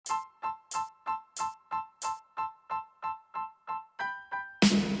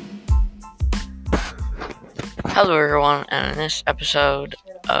Hello everyone, and in this episode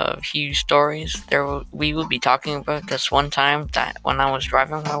of Huge Stories, we will be talking about this one time that when I was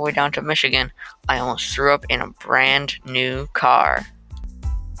driving my way down to Michigan, I almost threw up in a brand new car.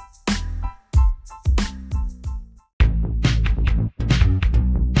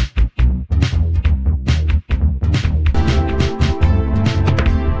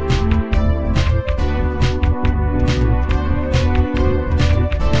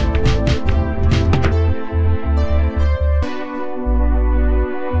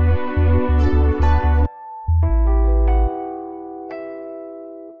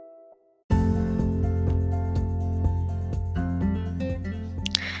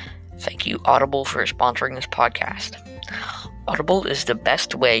 Thank you, Audible, for sponsoring this podcast. Audible is the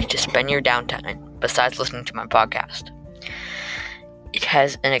best way to spend your downtime besides listening to my podcast. It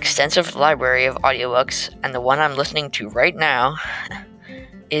has an extensive library of audiobooks, and the one I'm listening to right now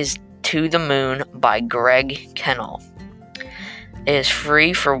is To the Moon by Greg Kennel. It is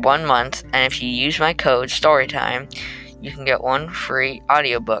free for 1 month, and if you use my code STORYTIME, you can get one free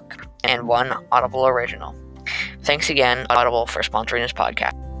audiobook and one Audible original. Thanks again, Audible, for sponsoring this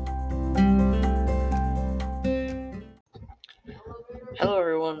podcast. Hello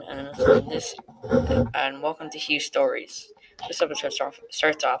everyone, and welcome to Huge Stories. This episode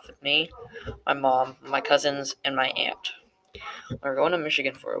starts off with me, my mom, my cousins, and my aunt. We're going to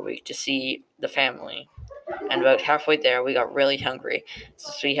Michigan for a week to see the family, and about halfway there, we got really hungry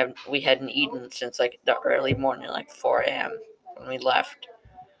since we hadn't eaten since the early morning, 4 a.m. when we left.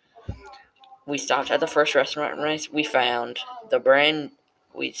 We stopped at the first restaurant we found.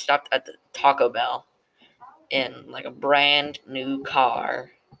 We stopped at the Taco Bell in a brand new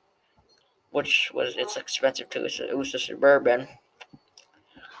car, it's expensive too. It was a Suburban.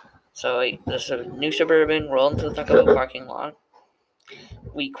 So this is a new Suburban, rolled into the Taco Bell parking lot.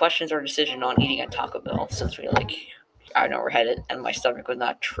 We questioned our decision on eating at Taco Bell since I never had it, and my stomach was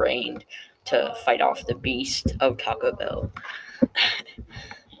not trained to fight off the beast of Taco Bell.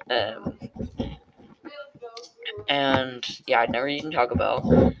 I'd never eaten Taco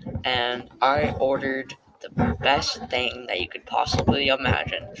Bell, and I ordered the best thing that you could possibly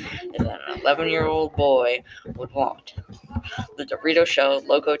imagine that an 11-year-old boy would want. The Dorito Shell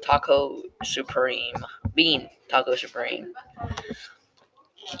Loco Taco Supreme. Bean Taco Supreme.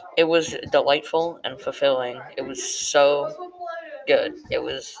 It was delightful and fulfilling. It was so good. It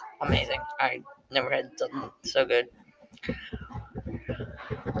was amazing. I never had something so good.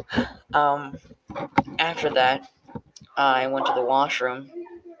 After that, I went to the washroom,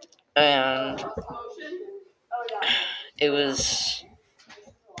 and it was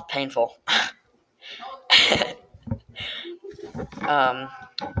painful.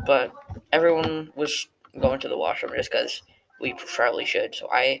 But everyone was going to the washroom just because we probably should. So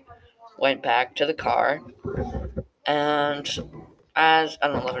I went back to the car, and as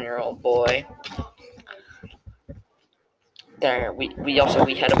an 11-year-old boy,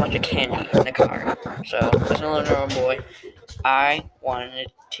 we had a bunch of candy in the car. So as an 11-year-old boy, I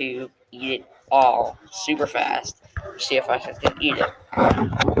wanted to eat it all super fast. See if I could eat it.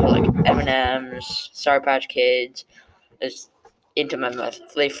 M&M's, Sour Patch Kids, is into my mouth.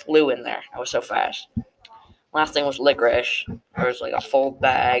 They flew in there. I was so fast. Last thing was licorice. There was a full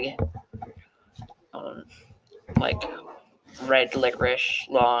bag, red licorice,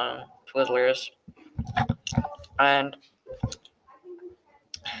 long Twizzlers, and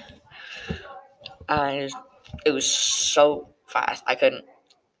it was so fast. I couldn't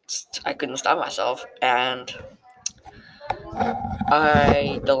stop myself, and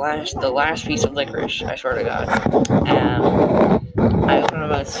the last piece of licorice, I swear to God, and I opened my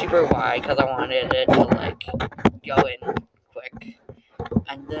mouth super wide because I wanted it to go in quick,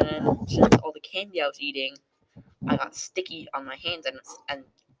 and then since all the candy I was eating, I got sticky on my hands, and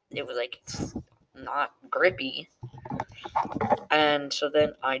it was not grippy, and so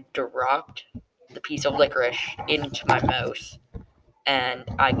then I dropped the piece of licorice into my mouth, and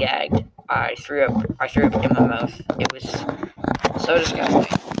I gagged. I threw up in my mouth. It was so disgusting,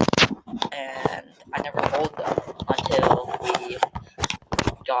 and I never told them until we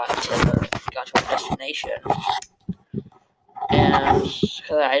got to our destination, and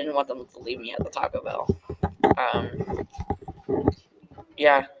because I didn't want them to leave me at the Taco Bell.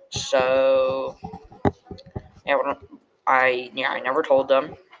 So I never told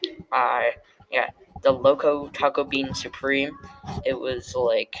them. The Loco Taco Bean Supreme. It was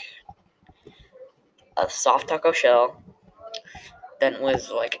a soft taco shell. Then it was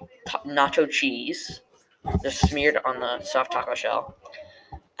nacho cheese, just smeared on the soft taco shell.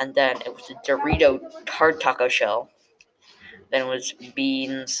 And then it was a Dorito hard taco shell. Then it was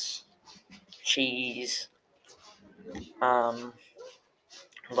beans, cheese,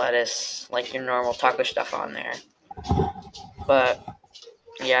 lettuce, like your normal taco stuff on there. But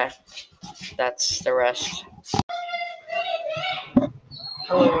yeah, that's the rest.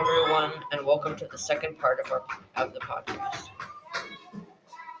 Hello everyone, and welcome to the second part of the podcast.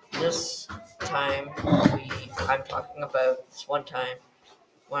 This time I'm talking about this one time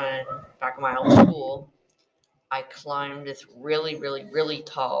when back in my old school I climbed this really, really, really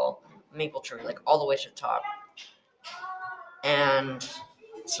tall maple tree, like all the way to the top. And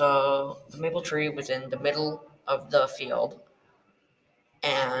so the maple tree was in the middle of the field,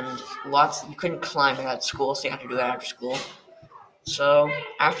 and you couldn't climb it at school, so you had to do it after school. So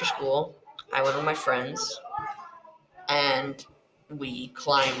after school, I went with my friends, and we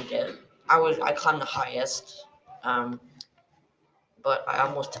climbed it. I climbed the highest, but I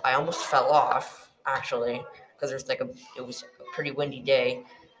almost fell off actually because it was a pretty windy day,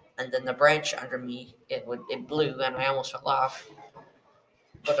 and then the branch under me it blew and I almost fell off,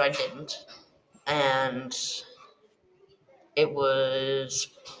 but I didn't, and it was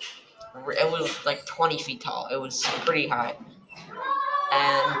like 20 feet tall. It was pretty high,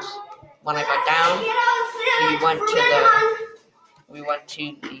 and when I got down, we went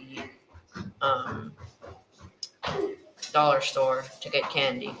to the dollar store to get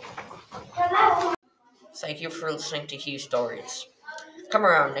candy. Thank you for listening to Hugh Stories. Come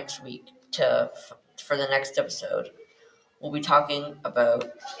around next week for the next episode. We'll be talking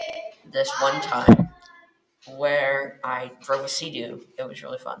about this one time where I drove a Sea-Doo. It was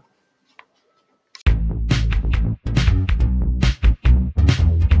really fun.